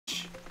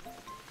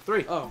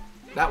3. Oh.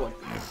 That one.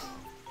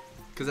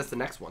 Because that's the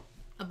next one.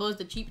 Above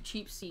the cheap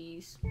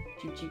seas.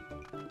 Cheep.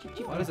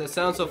 Why does that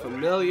sound so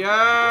familiar?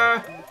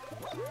 I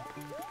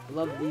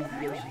love these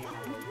Yoshi.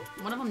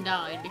 One of them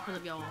died because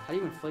of y'all. How do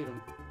you inflate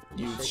them?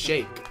 You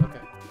shake. Okay.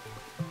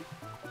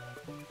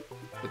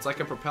 It's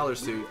like a propeller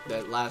suit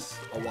that lasts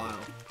a while.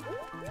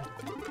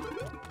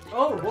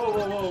 Oh,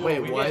 whoa.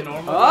 Wait, We what? get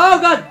normal?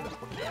 Oh god!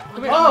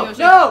 Come here, Oh Yoshi.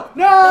 no!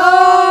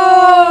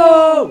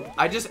 No!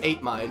 I just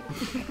ate mine.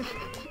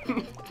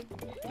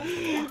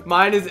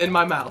 Mine is in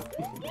my mouth.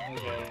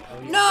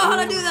 Okay. No, how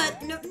to do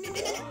that?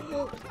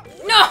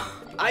 No!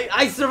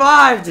 I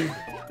survived!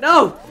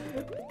 No!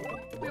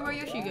 Where'd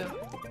Yoshi go?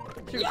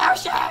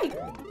 Yoshi!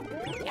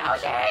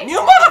 You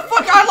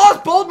motherfucker! I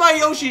lost both my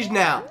Yoshis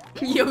now!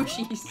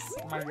 Yoshis.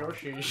 My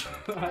Yoshis.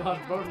 I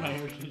lost both my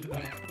Yoshis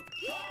now.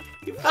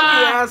 You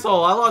fucking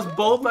asshole! I lost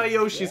both my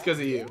Yoshis because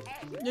of you.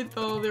 It's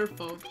all their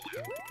fault.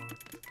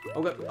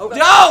 Oh god. Oh god.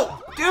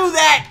 Don't do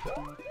that!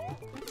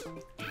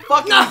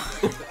 Fucking No!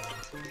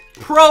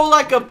 pro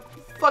like a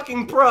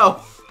fucking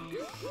pro.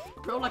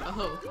 Pro like a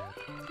hoe.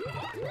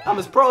 I'm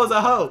as pro as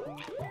a hoe.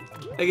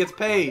 That gets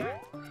paid.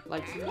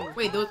 Like,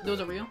 Wait, those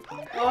are real?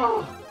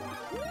 Oh.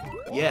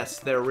 Yes,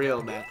 they're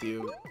real,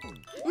 Matthew.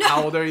 No!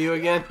 How old are you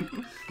again?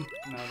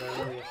 No,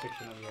 they're really a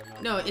fiction of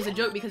your No, it's a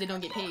joke because they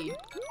don't get paid.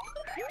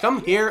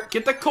 Come here,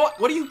 get the coin.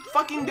 What are you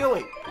fucking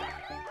doing?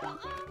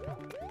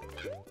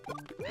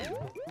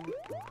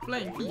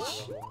 Flying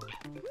fish.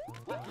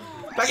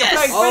 Back Yes! a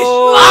flying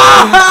Oh. fish.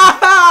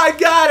 Ah, I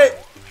got it.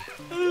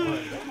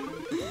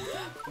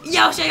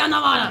 Yoshi on the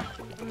water!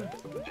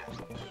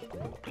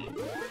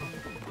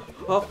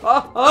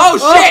 Oh,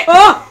 shit!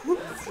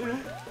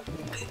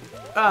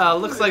 Oh.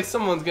 Looks like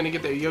someone's gonna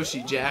get their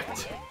Yoshi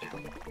jacked.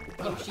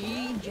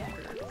 Yoshi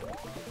Jacker.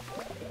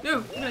 No,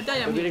 I'm gonna die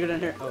We're on gonna me. go down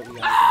here. Oh, we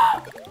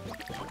got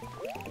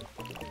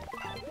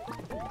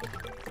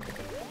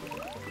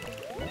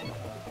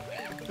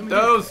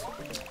Those.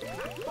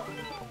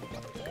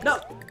 No!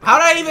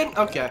 How'd I even?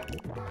 Okay.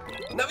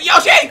 No,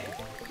 Yoshi!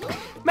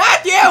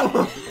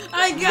 Matthew!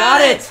 I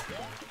Got it!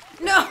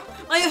 No!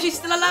 My Yoshi's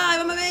still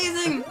alive! I'm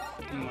amazing!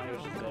 My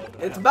Yoshi's dead.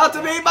 It's about to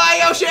be my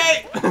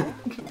Yoshi!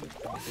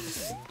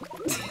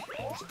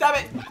 Stop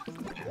it!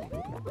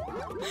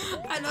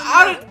 I don't know.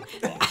 How did?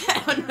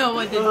 I don't know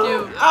what to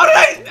do. How did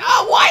I?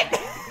 Oh, what?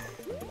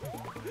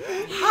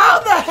 How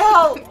the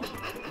hell?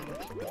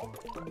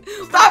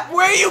 Stop!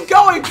 Where are you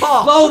going,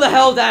 Paul? Slow the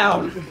hell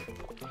down!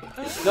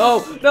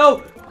 No!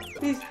 No!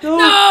 Please, no!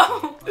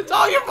 No! It's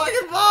all your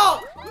fucking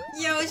fault!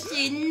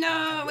 Yoshi,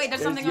 no! Wait,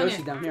 there's There's something Yoshi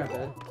on down here, I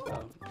bet. Oh,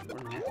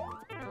 there.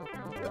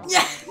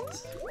 Yes!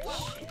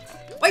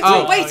 Wait,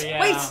 Oh. wait,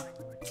 yeah. wait!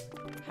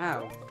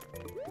 how?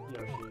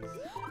 Yoshi's.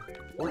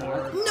 Or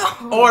not.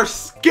 No! Or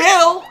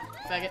skill,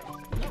 Faggot.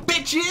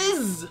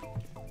 bitches!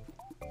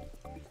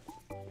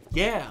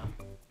 Yeah.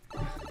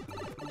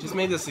 Just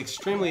made this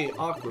extremely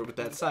awkward with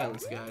that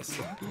silence, guys.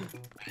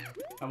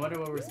 I wonder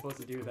what we're supposed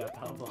to do with that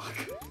power block.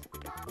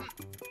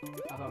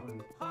 How about we...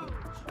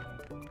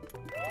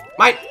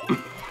 Mine!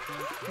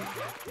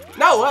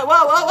 No! Whoa,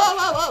 whoa, whoa, whoa,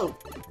 whoa, whoa!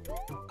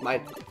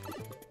 Mine.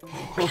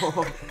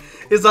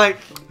 It's like,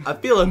 I'm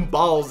feeling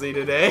ballsy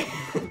today.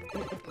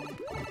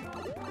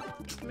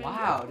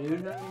 Wow,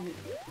 dude.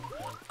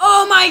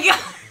 Oh my god!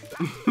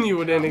 You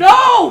wouldn't.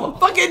 No!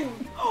 Fucking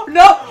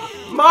No!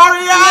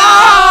 Mario!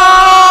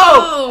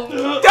 Oh!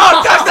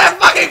 Don't touch that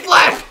fucking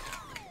flash!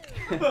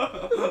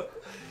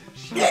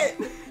 Shit!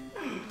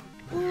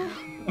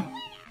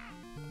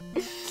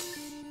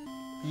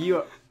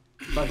 You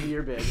lucky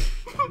you're big.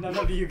 None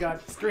of you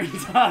got screen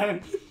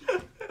time.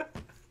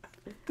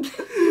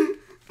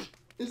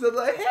 He's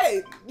like,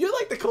 hey, you're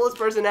like the coolest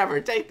person ever.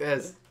 Take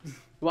this.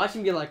 Watch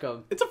him get like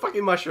a. It's a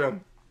fucking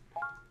mushroom.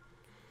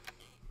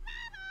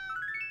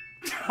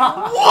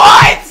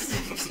 What?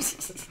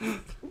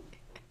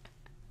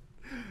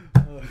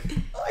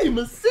 I'm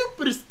a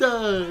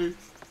superstar.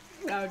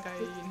 Okay.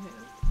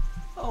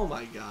 Oh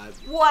my god.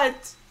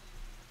 What?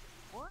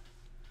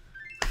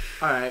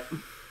 Alright.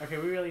 Okay,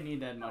 we really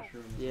need that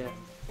mushroom. Yeah.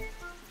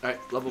 Alright,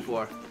 level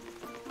 4.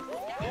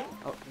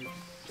 Oh,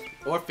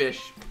 Or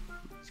fish.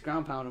 just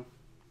ground pound him.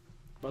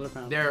 Brother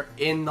pound. They're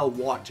in the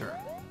water.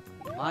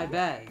 My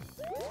bad.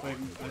 Wait,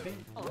 I think...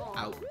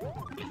 Out.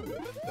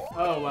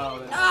 Oh, wow.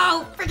 Then...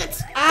 Oh,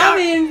 frigates!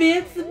 I'm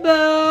invincible!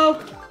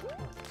 Oh.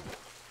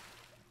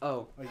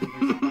 Oh, you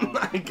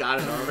just... I got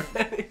it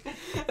already.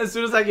 As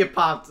soon as I get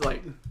popped,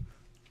 like,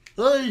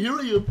 hey, here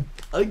I am.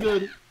 I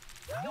got it.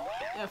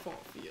 F4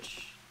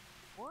 fish.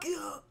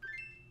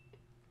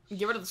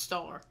 Get rid of the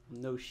star.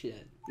 No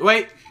shit.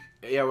 Wait.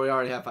 Yeah, we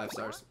already have 5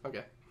 stars.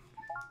 Okay.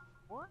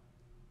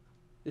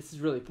 This is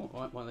really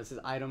pointless. This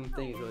item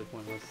thing is really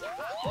pointless.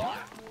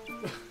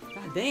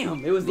 God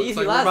damn, it was Looks easy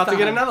like last we're about time. to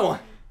get another one.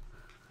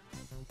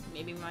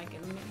 Maybe Mike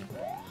and maybe.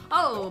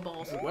 Oh,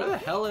 balls. Where the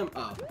hell am?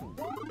 Oh.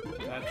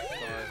 That's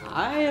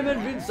I am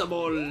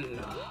invincible.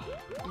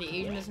 The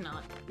Asian is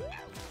not.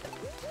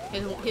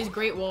 His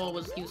great wall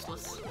was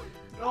useless.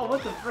 Oh,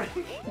 what the frick?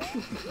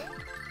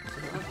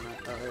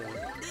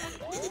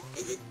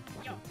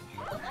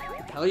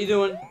 hell are you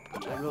doing?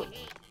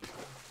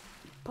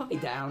 Put me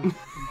down.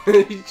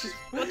 He just,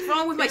 What's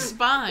wrong with my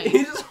spine?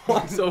 he just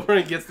walks over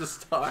and gets the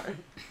star.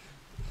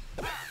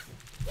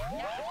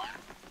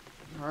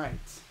 Alright.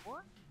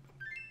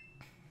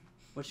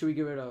 What should we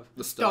get rid of?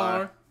 The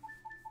star.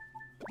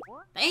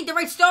 That ain't the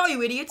right star,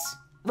 you idiots.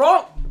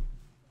 Wrong!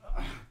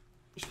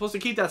 You're supposed to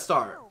keep that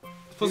star. You're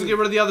supposed to get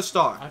rid of the other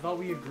star. I thought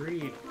we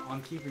agreed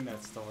on keeping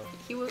that star.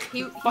 He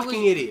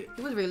Fucking idiot.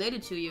 He was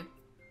related to you.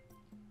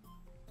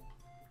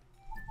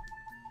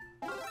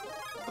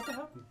 What the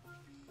hell?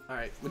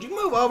 Alright, would you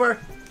move over?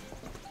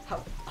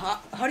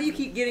 How do you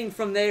keep getting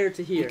from there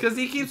to here? Because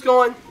he keeps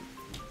going.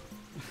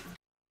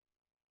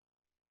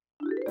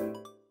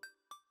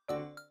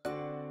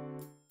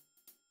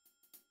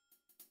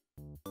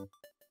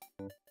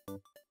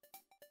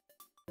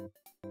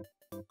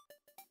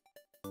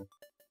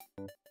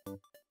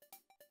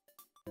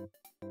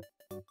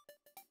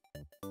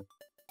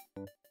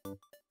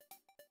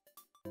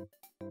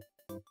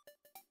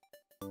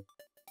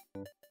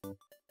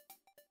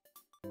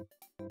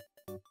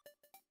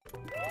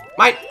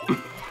 Mike!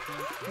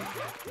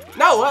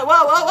 No! Whoa,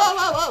 whoa, whoa, whoa,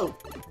 whoa, whoa!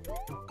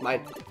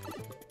 Mike.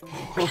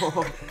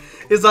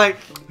 It's like,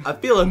 I'm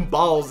feeling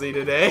ballsy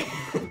today.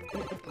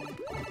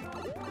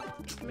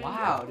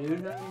 Wow,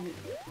 dude.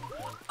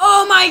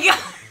 Oh my god!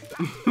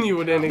 You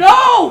wouldn't.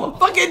 No!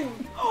 Fucking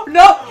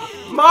No!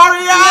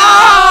 Mario!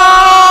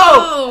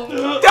 Oh!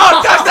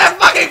 Don't touch that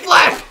fucking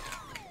flesh!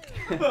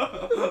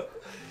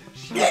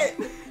 Shit!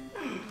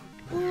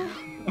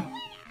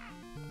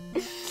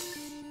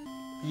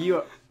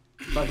 You're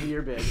lucky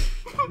you're big.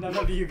 None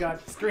of you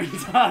got screen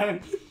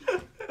time.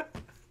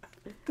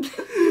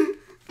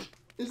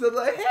 He's just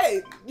like,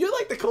 hey, you're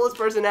like the coolest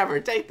person ever.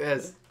 Take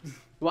this.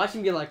 Watch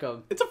him get like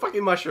a. It's a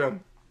fucking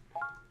mushroom.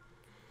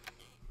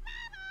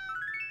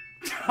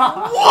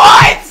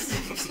 What?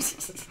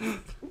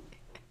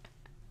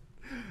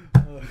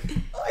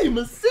 I'm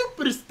a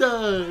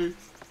superstar.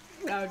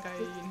 Okay,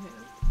 you can hit.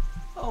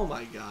 Oh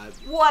my god.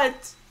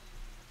 What?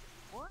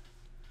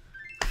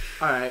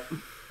 Alright.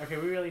 Okay,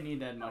 we really need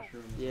that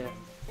mushroom. Yeah.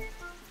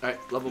 Alright,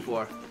 level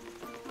 4.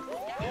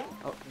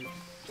 Oh,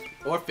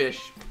 Or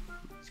fish.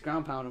 just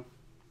ground pound him.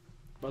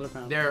 Brother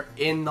pound. They're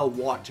in the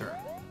water.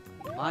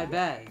 My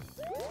bad.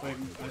 Wait,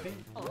 I think.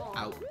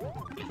 Out.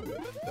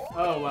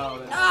 Oh wow.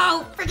 That's...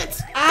 Oh,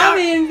 friggin' I'm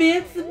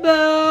invincible.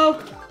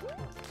 Oh.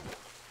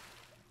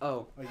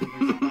 Oh,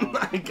 you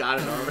I got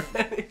it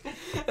already.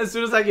 As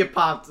soon as I get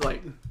popped,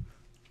 like,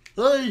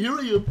 hey, here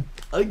I am.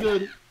 I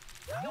got it.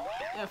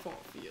 F4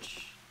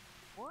 fish.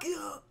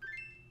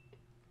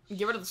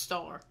 Get rid of the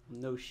star.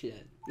 No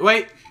shit.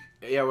 Wait.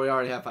 Yeah, we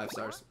already have 5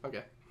 stars.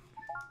 Okay.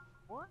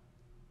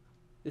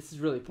 This is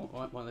really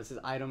pointless. This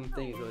item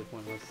thing is really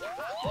pointless.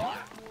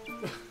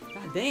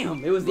 God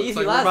damn, it was Looks easy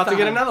like last we're about time. to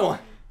get another one.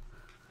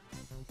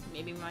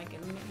 Maybe Mike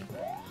and me.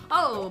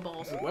 Oh,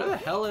 balls. Where the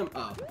hell am?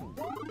 Oh.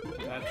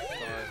 That's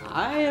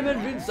I am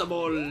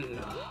invincible. And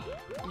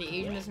the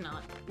Asian is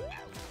not.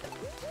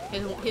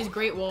 His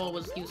Great Wall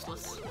was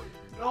useless.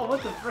 Oh,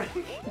 what the frick?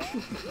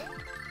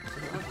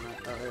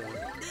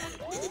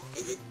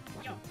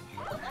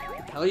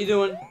 Hell are you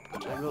doing?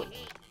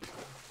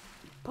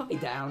 Put me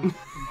down.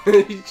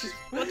 He just,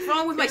 What's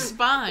wrong with my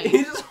spine?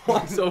 he just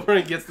walks over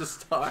and gets the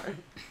star.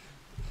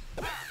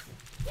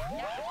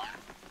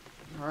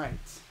 Alright.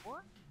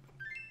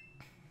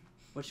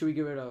 What should we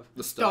get rid of?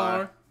 The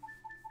star.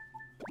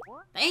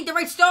 That ain't the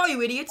right star,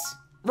 you idiots.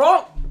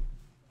 Wrong!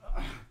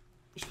 You're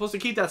supposed to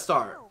keep that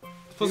star. You're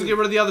supposed to get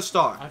rid of the other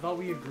star. I thought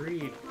we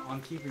agreed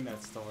on keeping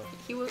that star.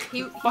 He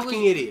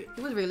Fucking idiot.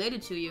 He was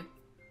related to you.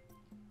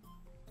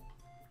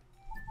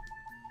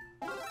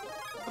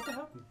 What the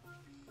hell?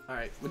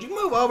 Alright, would you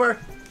move over?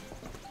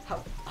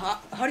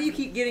 How do you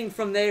keep getting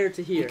from there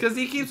to here? Because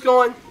he keeps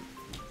going.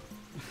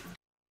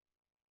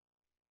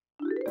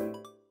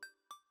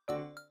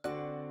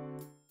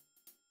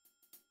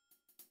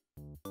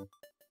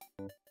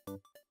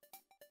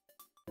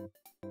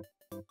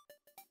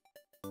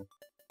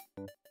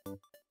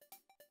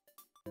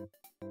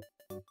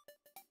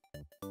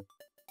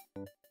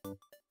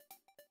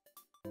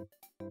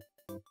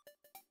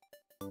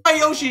 My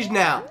Yoshi's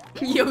now.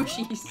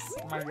 Yoshi's.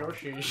 My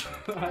Yoshis.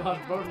 I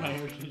lost both my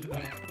Yoshis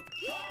now.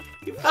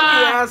 You fucking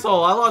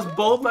asshole. I lost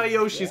both my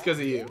Yoshis because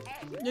of you.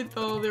 It's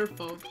all their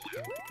fault.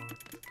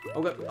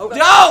 Okay, okay.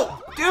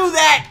 Don't do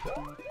that!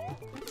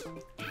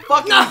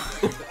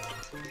 Fucking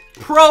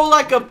pro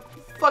like a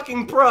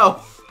fucking pro.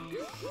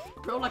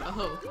 Pro like a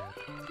hoe.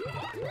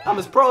 I'm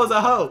as pro as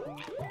a hoe.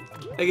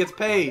 That gets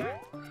paid.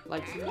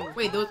 Like,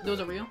 Wait, those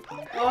are real?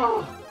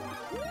 Oh.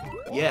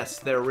 Yes,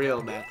 they're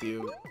real,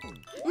 Matthew.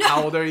 No!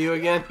 How old are you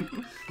again?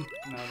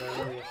 No,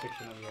 they're really a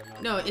fiction of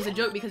your No, it's a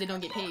joke because they don't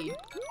get paid.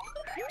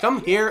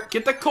 Come here,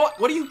 get the coin.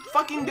 What are you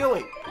fucking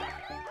doing?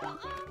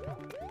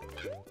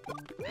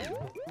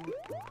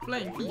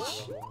 Flying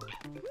fish.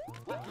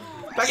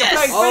 Back Yes! up,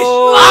 fish.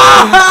 Oh.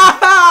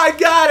 Ah, I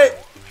got it.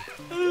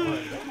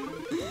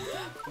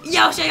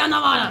 Yoshi on the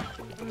water!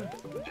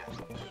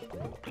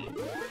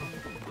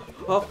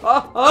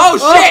 oh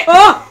shit!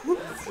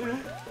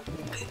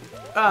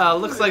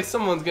 Looks like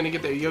someone's gonna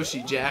get their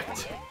Yoshi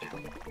jacked.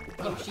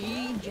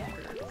 Yoshi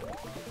Jacker.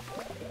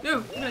 No,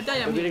 I'm gonna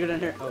die. We're gonna go down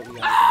here. Oh, we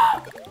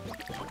got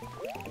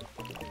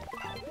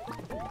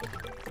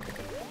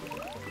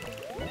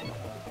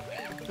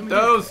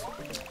Those.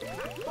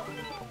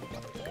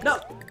 No!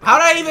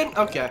 How'd I even?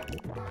 Okay.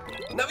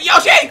 No,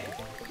 Yoshi!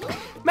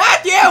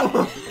 Matthew!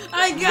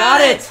 I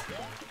Got it!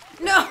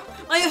 No!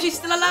 My Yoshi's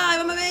still alive!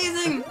 I'm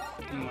amazing!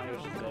 My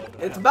Yoshi's dead.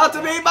 It's about to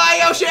be my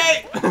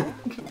Yoshi!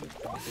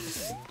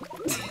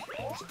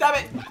 Stop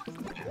it!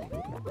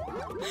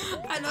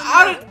 I don't know.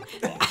 How did?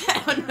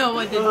 I don't know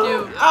what to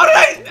do. How did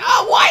I?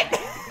 Oh, what?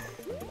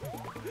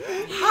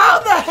 How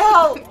the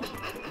hell?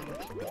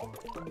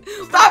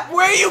 Stop!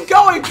 Where are you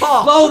going,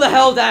 Paul? Slow the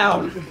hell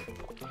down!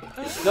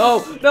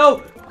 No!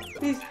 No!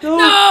 Please, no!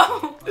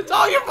 No! It's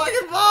all your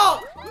fucking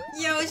fault!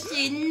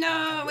 Yoshi,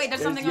 no! Wait,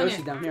 there's There's something Yoshi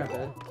on down here, I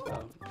bet.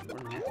 Oh, we're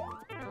not. here.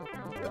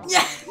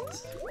 Yes!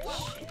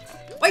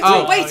 Wait,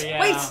 Oh. wait, yeah.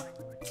 wait!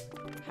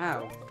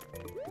 How?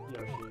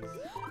 Yoshi's.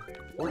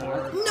 Or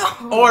not.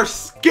 No! Or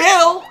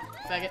skill,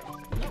 Faggot.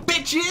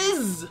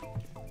 bitches!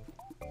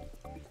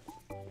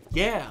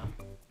 Yeah.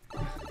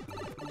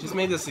 Just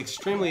made this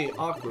extremely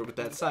awkward with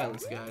that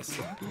silence, guys.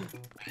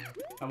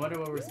 I wonder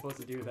what we're supposed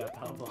to do with that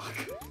power block.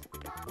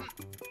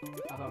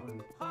 How about we...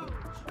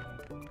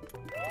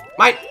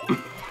 Mike!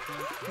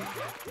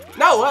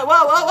 No! Whoa,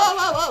 whoa, whoa, whoa,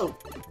 whoa, whoa!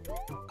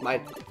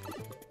 Mike.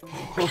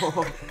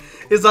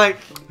 It's like,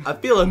 I'm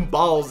feeling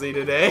ballsy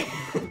today.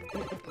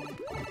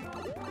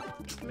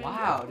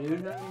 Wow,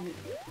 dude.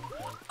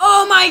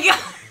 Oh my god!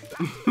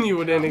 You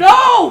wouldn't.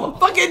 No!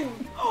 Fucking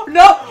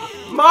No!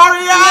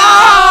 Mario!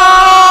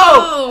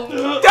 Oh!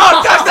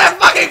 Don't touch that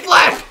fucking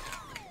flesh!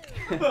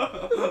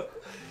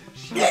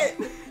 Shit!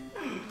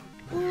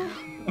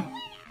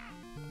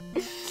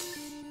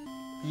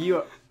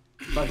 You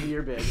lucky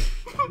you're big.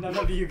 None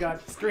of you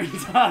got screen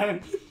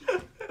time.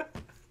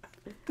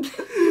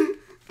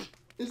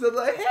 He said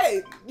like,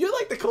 hey, you're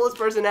like the coolest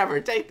person ever.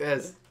 Take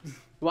this.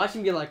 Watch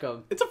him get like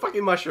a... It's a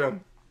fucking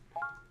mushroom.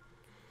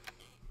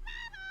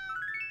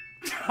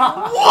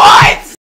 What?